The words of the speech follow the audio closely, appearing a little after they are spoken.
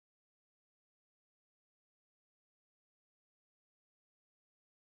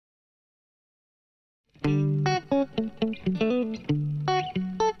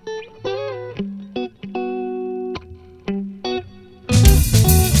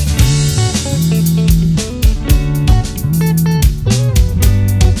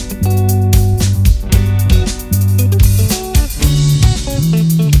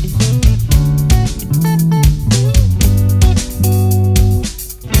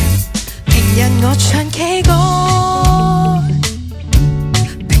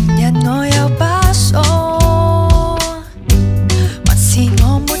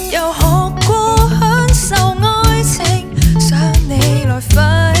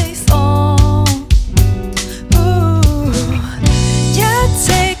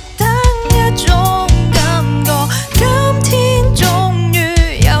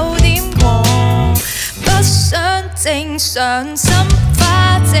上心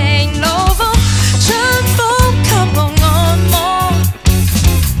花正路風，春風給我按摩，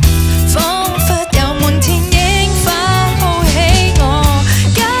彷彿有滿天櫻花抱起我，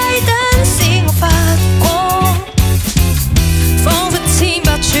街燈使我發光，彷彿千百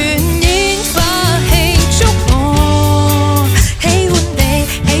串煙花慶祝我，喜歡你，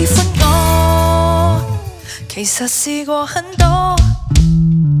喜歡我，其實試過很多，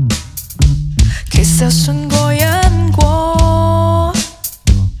其實信過因果，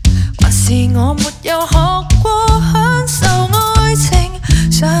還是我沒有學過享受愛情，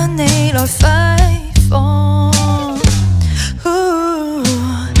想你來揮放。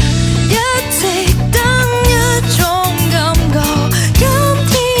一直等一種感覺，今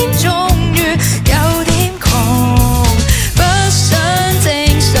天終於有點狂，不想正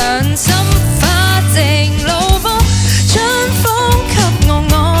常心花正路風，春風給我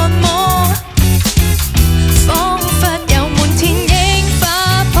按摩。彷彿有滿天櫻花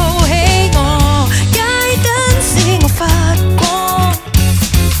抱起我，街燈使我發光，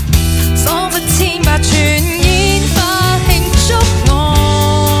彷彿千百串煙花慶祝我，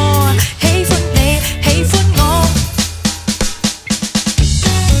喜歡你，喜歡我。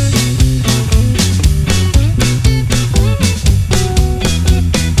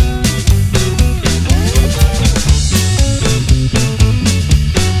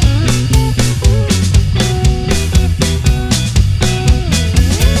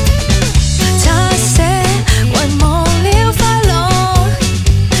擦寫遺忘了快樂，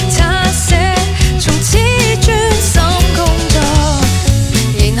擦寫從此專心工作，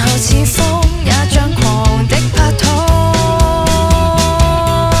然後似風也將狂的拍拖。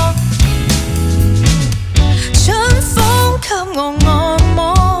春風給我按摩，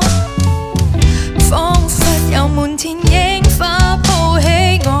彷彿有滿天櫻花抱起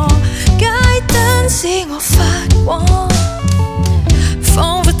我，街燈使我發光，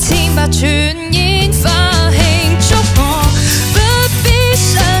彷彿千百串煙花慶祝我，不必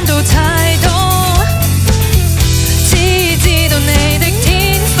想到太多，只知道你的天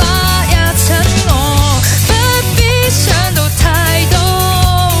花也襯我，不必想到太多，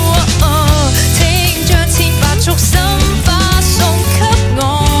請將千百束心花送給我，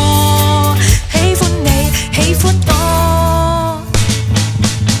喜歡你，喜歡我。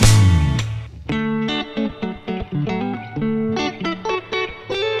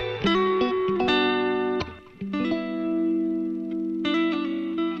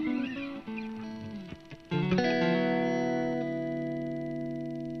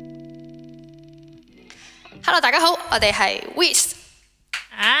Hello， 大家好，我哋係 WHIZZ，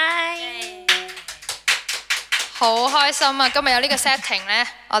好開心啊！今日有呢個 setting 呢，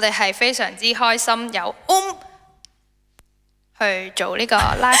我哋係非常之開心，有 ohm 去做呢個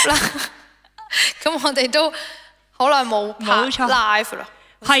live 啦。咁我哋都好耐冇拍 live 啦。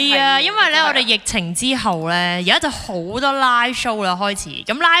係啊，因為咧我哋疫情之後咧，而家就好多 live show 啦開始，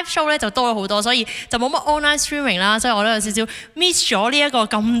咁 live show 咧就多咗好多，所以就冇乜 online streaming 啦，所以我都有少少 miss 咗呢一個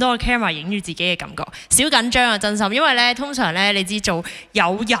咁多嘅 camera 影住自己嘅感覺，少緊張啊真心，因為咧通常咧你知做有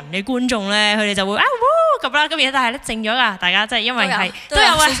人嘅觀眾咧，佢哋就會啊咁啦，咁而家但係咧靜咗㗎，大家即係因為係都有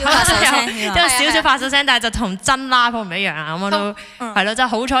啊，都有少少發手聲，但係就同真 live 唔一樣啊，咁我都係咯，即係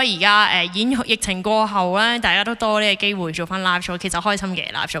好彩而家疫情過後咧，大家都多呢個機會做翻 live show，其實開心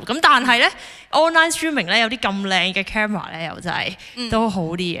嘅。咁但係咧 online streaming 咧有啲咁靚嘅 camera 咧又真係都好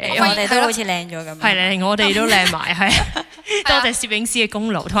啲嘢，我哋都好似靚咗咁。係咧，我哋都靚埋，係多謝攝影師嘅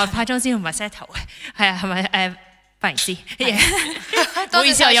功勞，同埋化妝師同埋 set 頭嘅，係啊，係咪髮型師？唔好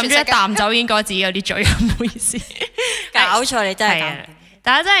意思，我飲咗一啖酒已經覺得自己有啲醉，唔好意思。搞錯，你真係搞。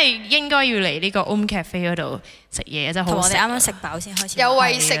大家真係應該要嚟呢個 ohm cafe 嗰度食嘢，真係好食。同我哋啱啱食飽先開始。有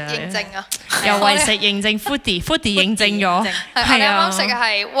為食認證啊！有為食認證 foodie 認證咗。係啊！啱啱食嘅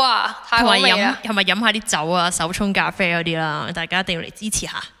係哇，太好味啦！同埋飲下啲酒啊，手沖咖啡嗰啲啦，大家一定要嚟支持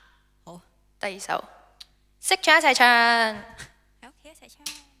下。好，第二首。識唱一齊唱，喺屋企一齊唱。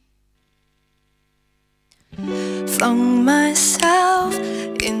Flung myself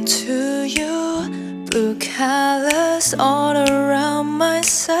into you, blue colors all around my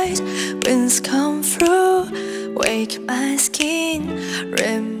sight. Winds come through, wake my skin,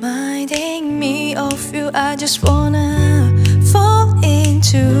 reminding me of you. I just wanna fall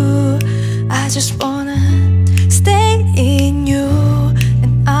into, I just wanna stay in you,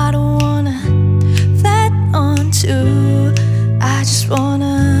 and I don't wanna flat onto, I just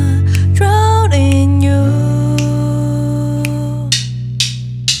wanna drown in you.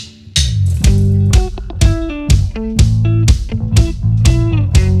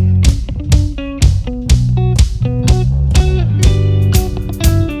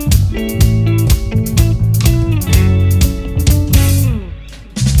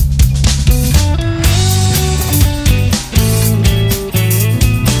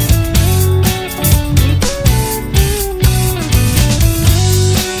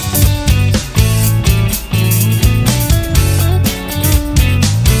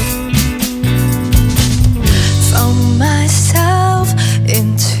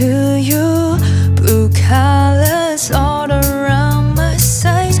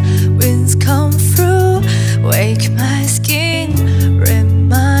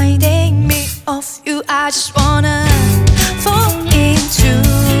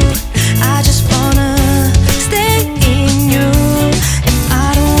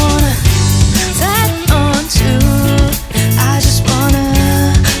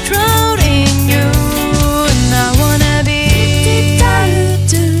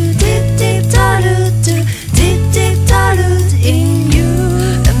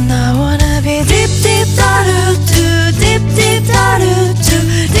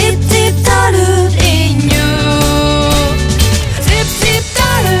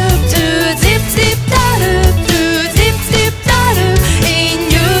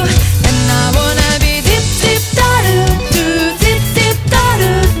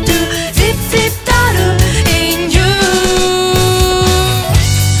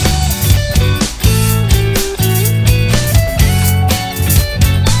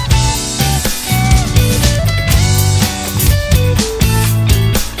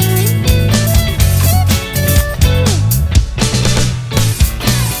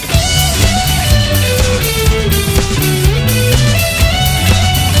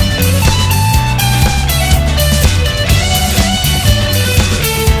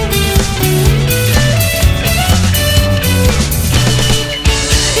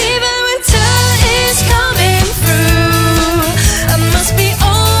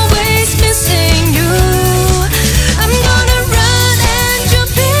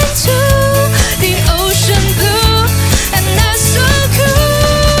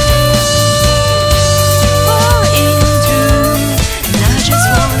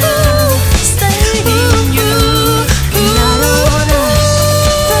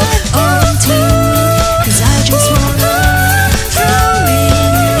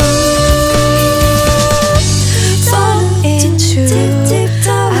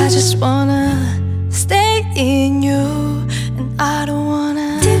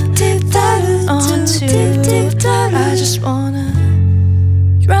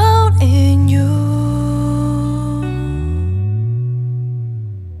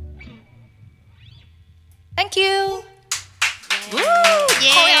 Thank you，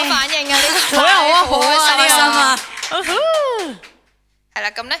 好有反應啊！呢個好啊，好啊，開心啊！係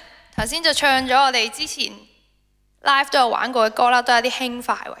啦，咁咧頭先就唱咗我哋之前 live 都有玩過嘅歌啦，都係啲輕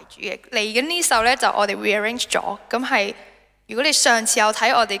快為主嘅。嚟緊呢首咧就我哋 rearrange 咗，咁係如果你上次有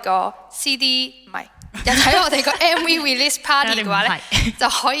睇我哋個 CD 唔係，有睇我哋個 MV release party 嘅話咧，就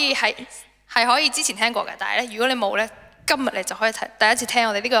可以係可以之前聽過嘅，但係咧如果你冇咧，今日你就可以第一次聽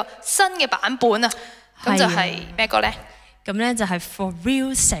我哋呢個新嘅版本啊！咁就係咩歌咧？咁咧就係 For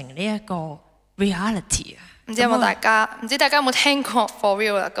Real 成呢一個 reality 啊！唔知有冇大家？唔知大家有冇聽過 For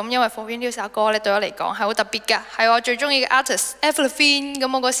Real 啦？咁因為 For Real 呢首歌咧對我嚟講係好特別㗎，係我最中意嘅 artist Avril。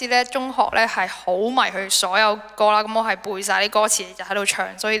咁我嗰時咧中學咧係好迷佢所有歌啦，咁我係背晒啲歌詞就喺度唱，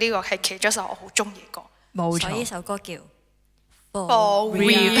所以呢個係其中一首我好中意嘅歌。冇錯，呢首歌叫 For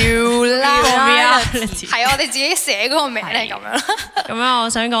Real 啦，係我哋自己寫嗰個名係咁樣。咁樣我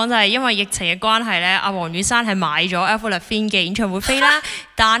想講就係因為疫情嘅關係咧，阿黃雨珊係買咗 Avril 嘅演唱會飛啦，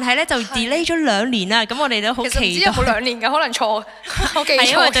但係咧就 delay 咗2年啦。咁我哋都好期待。其實唔知有冇2年㗎，可能錯，我記錯。係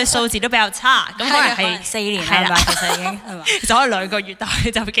因為對數字都比較差，咁可能係4年係啦，其實已經係嘛，其實可能2個月，但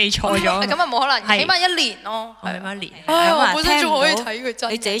係就記錯咗。咁啊冇可能，起碼1年咯，係咪1年？我本身仲可以睇佢真。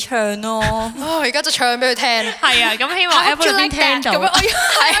你自己唱咯。而家就唱俾佢聽。係啊，咁希望 Avril 聽到。咁樣我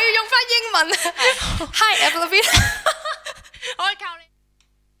要用翻英文。Hi Avril。我可以靠你。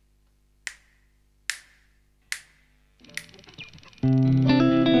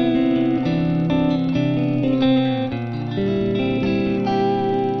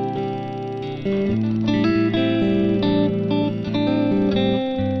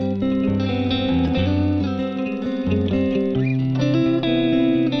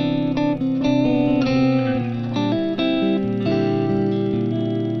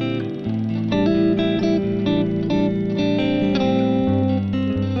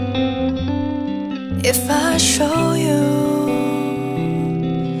If I show you,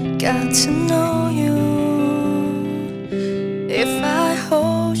 got to know you. If I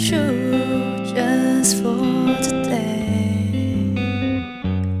hold you just for today,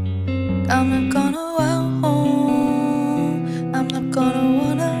 I'm not gonna walk home, I'm not gonna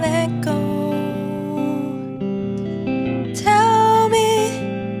wanna let go. Tell me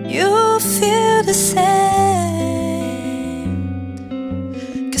you feel the same,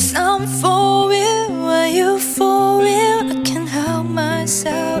 'cause I'm for real. Are you for real? I can't help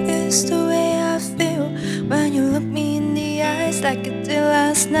myself. It's the way I feel when you look me in the eyes like you did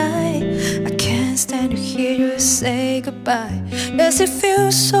last night. I can't stand to hear you say goodbye. Yes, it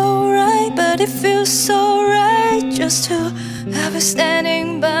feels so right, but it feels so right just to have you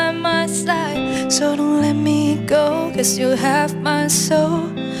standing by my side. So don't let me go, 'cause you have my soul.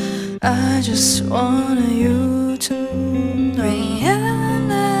 I just want you to know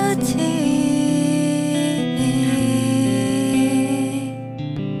reality.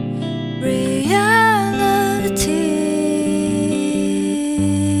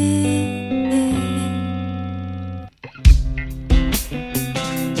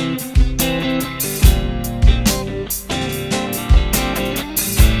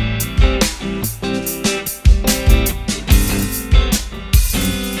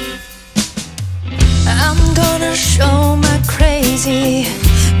 I'm gonna show my crazy.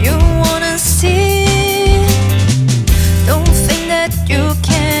 You wanna see? Don't think that you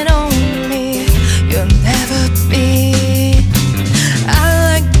can own me. You'll never be. I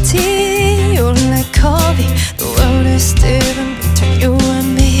like tea, you like coffee. The world is different between you and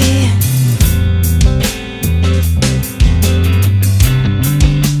me.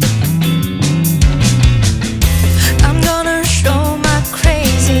 I'm gonna show my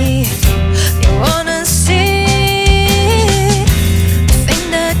crazy. You wanna see? Think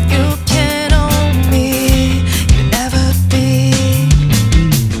that you can own me. You'll never be.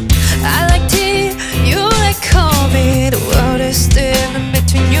 I like tea, you like coffee. The world is different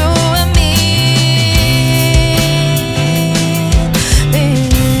between you and me.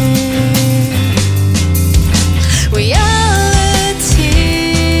 Reality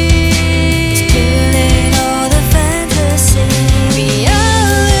is killing all the fantasy.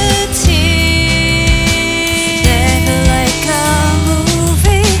 Reality, never like a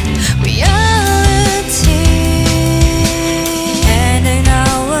movie. Reality, ending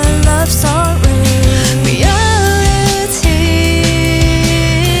our love story. Reality,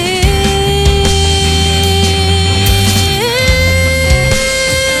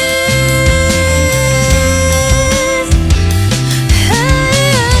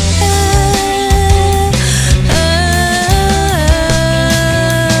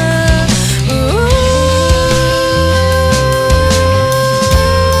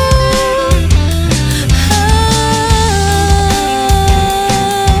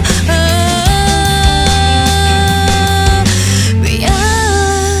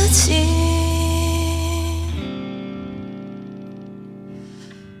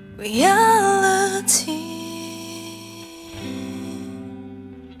 reality,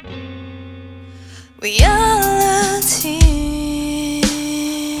 reality.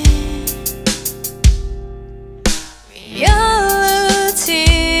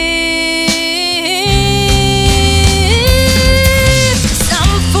 'Cause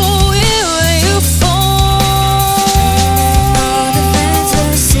I'm for you and you for all the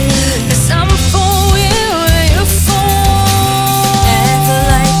fantasy. 'Cause I'm for you and you for never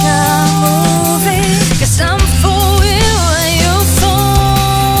like a movie. 'Cause I'm for you and you for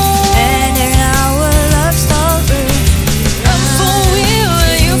ending our love story.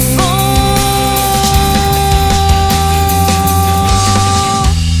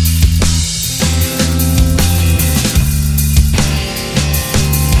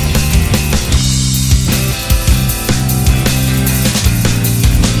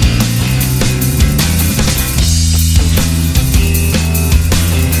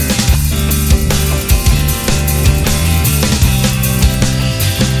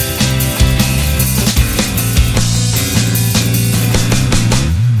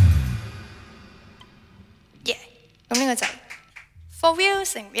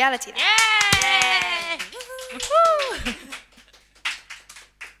 成 reality 啦。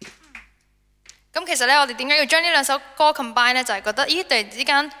咁其實咧，我哋點解要將呢兩首歌 combine 咧？就係覺得，咦，突然之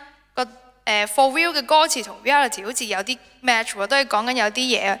間個for real 嘅歌詞同 reality 好似有啲 match 喎，都係講緊有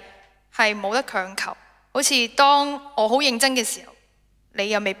啲嘢係冇得強求。好似當我好認真嘅時候，你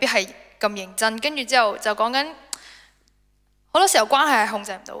又未必係咁認真。跟住之後就講緊好多時候關係係控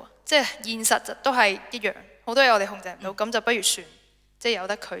制唔到，即係現實都係一樣，好多嘢我哋控制唔到，咁就不如算，即係由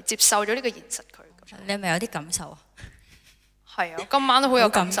得佢接受咗呢個現實佢。你係咪有啲感受啊？係啊，今晚都好有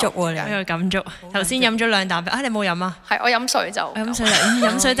感觸喎，好有感觸。頭先飲咗2啖啊，你冇飲啊？係我飲水就飲水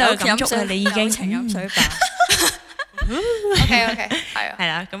飲水就有感觸啊！你已經情飲水吧。OK， 係啊，係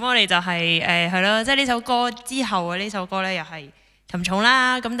啦，咁我哋就係係咯，即係呢首歌之後嘅呢首歌咧，又係沉重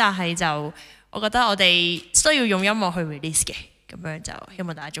啦。咁但係就我覺得我哋需要用音樂去 release 嘅，咁樣就希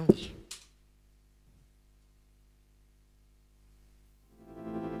望大家中意。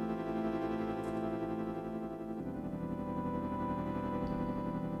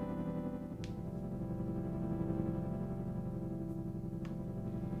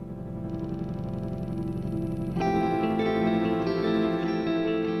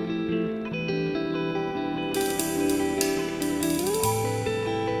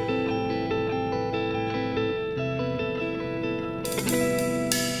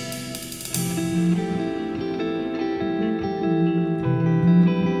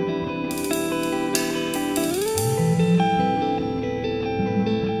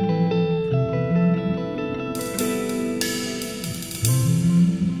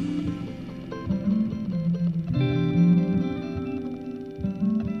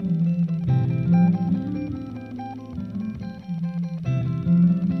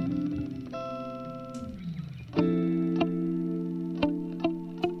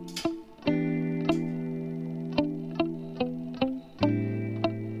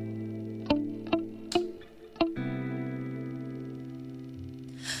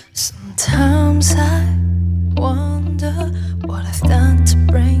Sometimes I wonder what I've done to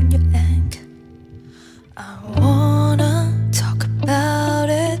bring you anger. I wanna talk about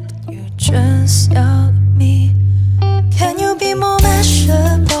it, but you just yell at me. Can you be more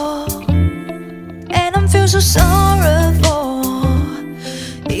measurable? And I'm feel so sorrowful.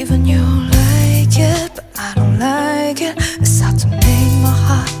 Even you like it, but I don't like it. It's hard to make my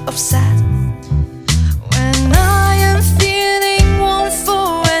heart upset. When I am feeling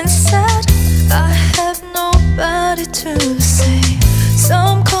mournful and sad, I have nobody to say.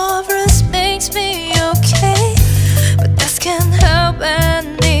 Some chorus makes me okay, but that can't help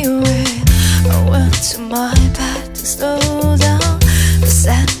anyway. I went to my bed to slow down the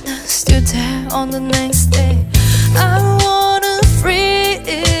sadness still there on the next day. I wanna free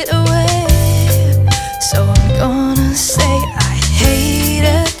it away, so I'm gonna say I hate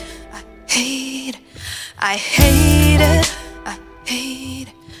it, I hate it, I hate it, I hate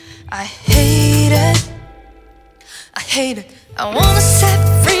it, I hate it, I hate it. I wanna set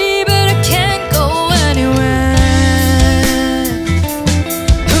free, but I can't go anywhere.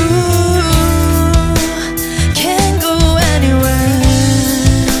 Ooh, can't go anywhere.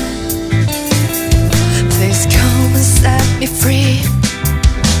 Please come and set me free.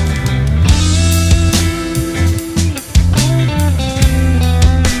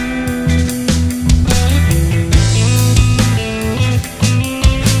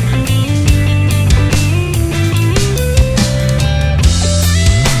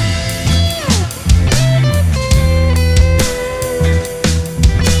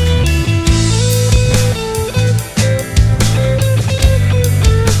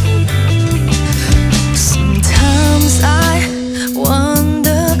 Sometimes I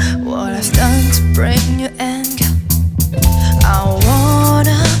wonder what I've done to bring you anger. I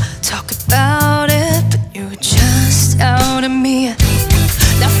wanna talk about it, but you just out at me.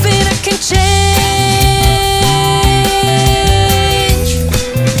 Nothing I can change.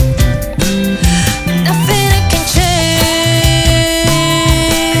 Nothing I can change.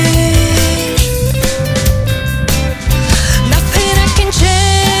 Nothing I can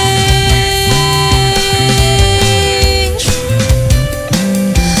change.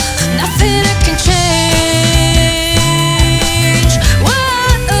 Nothing I can change. Whoa,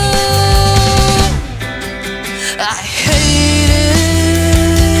 I hate it.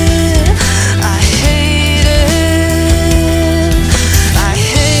 I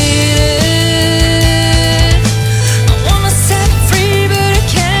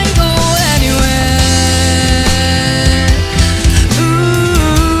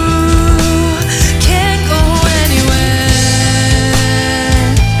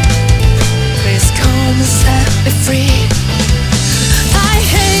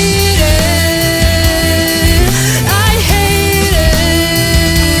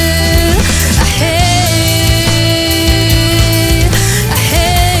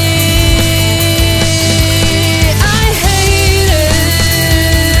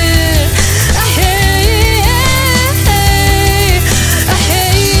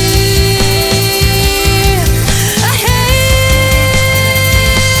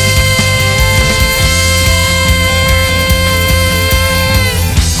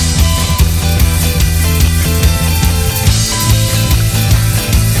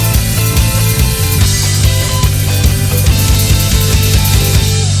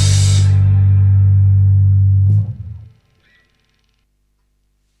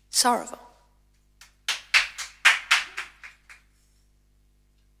Sorrowful。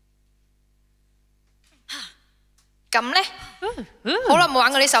咁咧，好耐冇玩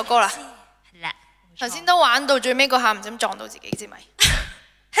過呢首歌啦。頭先都玩到最尾嗰下，唔小心撞到自己支咪。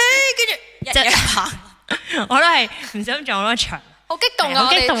跟住一下，我都係唔想撞到牆。好激動啊！好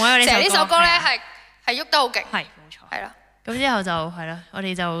激動啊！成日呢首歌咧係喐得好勁。係冇錯。係啦。咁之後就係啦，我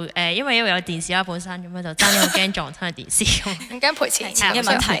哋就因為有電視啦本身，咁樣就爭啲好驚撞親個電視咁。唔驚賠錢嘅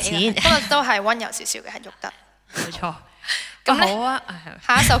問題，不過都係溫柔少少嘅，係喐得。冇錯。咁好啊，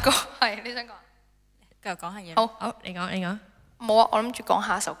下一首歌係你想講？繼續講下嘢。好，你講。冇啊，我諗住講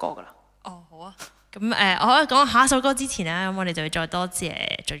下一首歌噶啦。哦，好啊。咁我可以講下一首歌之前咧，咁我哋就要再多謝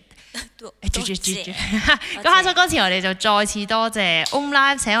咁下一首歌前，我哋就再次多謝 ohm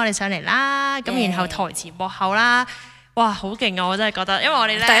live 請我哋上嚟啦。咁然後台前幕後啦。哇，好勁啊！我真係覺得，因為我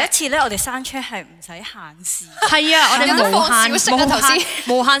哋咧第一次咧，我哋山車係唔使限時。係啊，我哋無限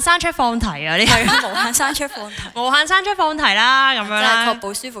山車放題啊！呢係無限山車放題，無限山車放題啦，咁樣啦，確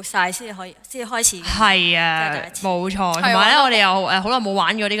保舒服晒先開始。係啊，冇錯。同埋咧，我哋又好耐冇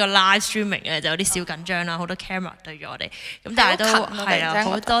玩過呢個 live streaming 嘅，就有啲小緊張啦，好多 camera 對住我哋。咁但係都係啊，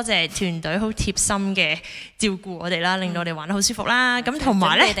好多謝團隊好貼心嘅照顧我哋啦，令到我哋玩得好舒服啦。咁同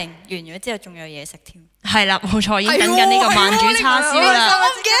埋咧，完咗之後仲有嘢食添。係啦，冇錯，已經等緊呢個慢煮叉燒啦。我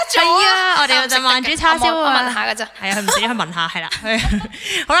唔記得咗。係啊，我哋有隻慢煮叉燒啊。問下㗎咋。係啊，佢唔死去問下，係啦。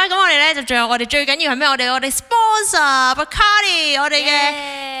好啦，咁我哋咧就仲有我哋最緊要係咩？我哋 sponsor Bacardi， 我哋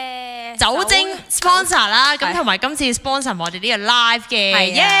嘅酒精 sponsor 啦。咁同埋今次 sponsor 我哋呢個 live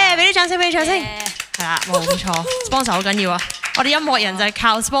嘅，耶！俾啲掌聲，俾啲掌聲。係啦，冇錯 ，sponsor 好緊要啊！我哋音樂人就係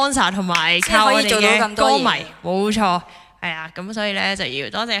靠 sponsor 同埋靠我哋嘅歌迷，冇錯。係啊，咁所以咧就要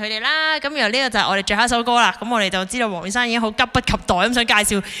多謝佢哋啦。咁然後呢個就係我哋最後一首歌啦。咁我哋就知道黃生已經好急不及待咁想介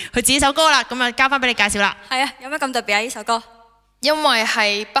紹佢自己首歌啦。咁啊交翻俾你介紹啦。係啊，有咩咁特別啊？呢首歌因為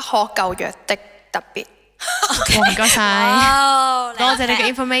係不可救藥的特別。唔該晒，多謝你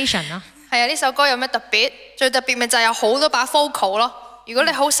嘅 information 啦。係啊，呢首歌有咩特別？最特別咪就係有好多把 vocal 咯。如果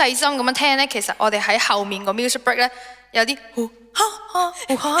你好細心咁樣聽咧，其實我哋喺後面個 music break 咧有啲嗰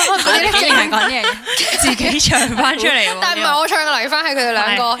啲咧，竟然係講呢樣嘢，自己唱翻出嚟。但唔係我唱嘅，嚟翻係佢哋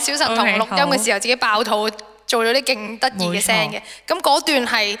兩個小神童錄音嘅時候自己爆肚做咗啲勁得意嘅聲嘅。咁嗰段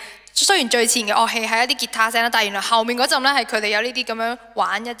係雖然最前嘅樂器係一啲吉他聲啦，但係原來後面嗰陣咧係佢哋有呢啲咁樣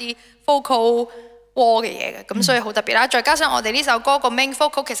玩一啲 vocal wall 嘅嘢嘅，咁所以好特別啦。再加上我哋呢首歌個 main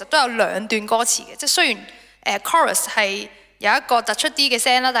vocal 其實都有兩段歌詞嘅，即係雖然chorus 係有一個突出啲嘅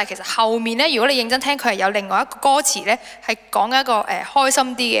聲啦，但係其實後面咧，如果你認真聽，佢係有另外一個歌詞咧，係講一個開心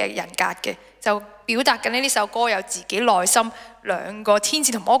啲嘅人格嘅，就表達緊呢首歌有自己內心兩個天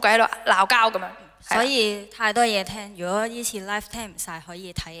使同魔鬼喺度鬧交咁樣。所以太多嘢聽，如果呢次 live 聽唔晒，可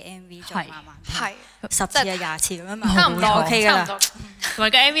以睇 MV 再慢慢聽。10次啊20次咁樣嘛，差唔多 OK 㗎啦。同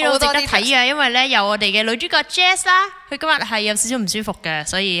埋個 MV 都值得睇嘅，因為咧有我哋嘅女主角 Jess 啦，佢今日係有少少唔舒服嘅，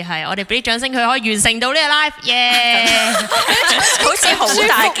所以係我哋俾啲掌聲佢可以完成到呢個 live， 耶！好似好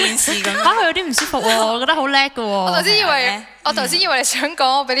大件事咁。嚇佢有啲唔舒服喎，我覺得好叻嘅喎。我頭先以為你想講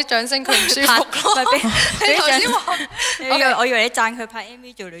我俾啲掌聲佢唔舒服咯。你頭先話，我以為你讚佢拍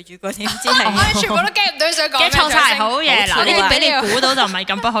MV 做女主角添，知係。我全部都 get 唔到你想講咩。嘅錯晒好嘢，嗱呢啲俾你估到就唔係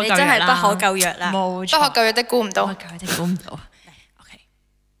咁不可救藥啦。真係不可救藥啦，冇錯。不可救藥的估唔到。不可救藥的估唔到。OK。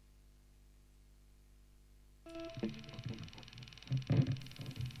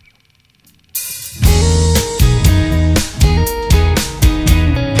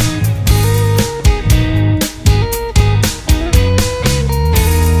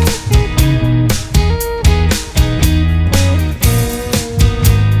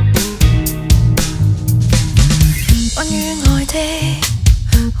關於愛的，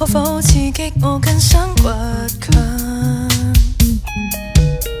可否刺激我更想倔強？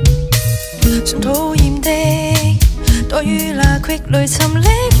想討厭的，多於那隙淚沉溺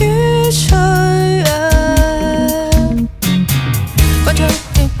於脆弱。關於要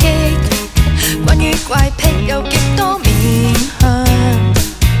激，關於怪癖有極多面向。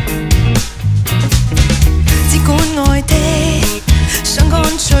只管愛的，想乾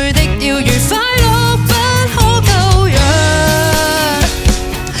脆的要如快樂不可救藥。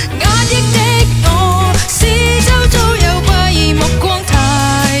壓抑的我，四周遭有怪異目光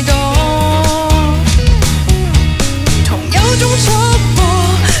太多，同有種束縛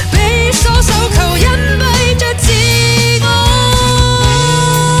被鎖手。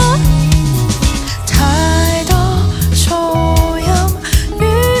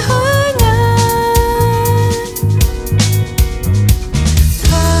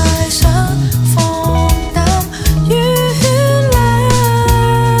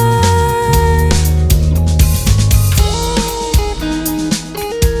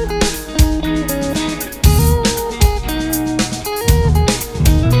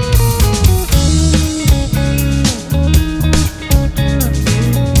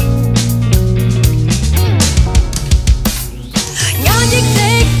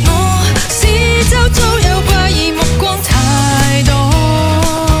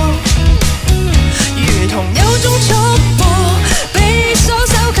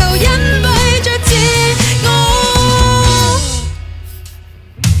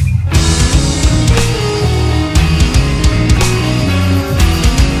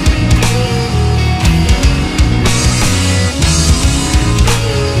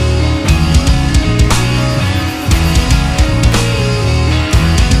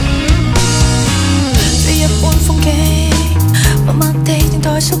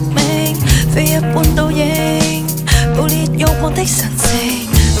宿命，非一般倒影，捕獵慾望的神聖，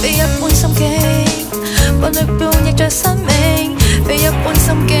非一般心境，混亂中逆着生命，非一般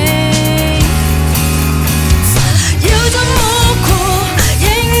心境。要怎麼過？認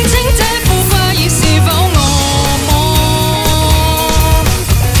清這副怪異是否我魔？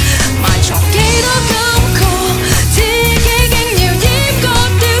埋藏幾多感覺，自己竟要閹割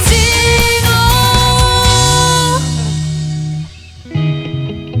掉自我。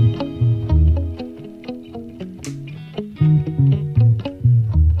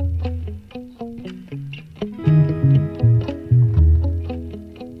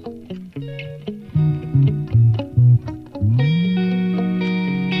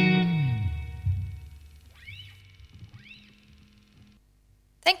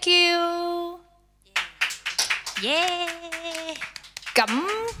Thank you， 耶！咁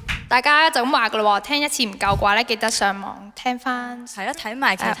大家就咁話噶啦喎，聽一次唔夠嘅話咧，記得上網聽翻。係咯，睇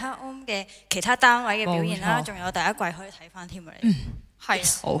埋其他 ohm 嘅其他單位嘅表現啦，仲有第一季可以睇翻添啊！你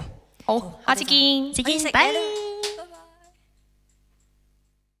係好，好，下次見，再見，拜。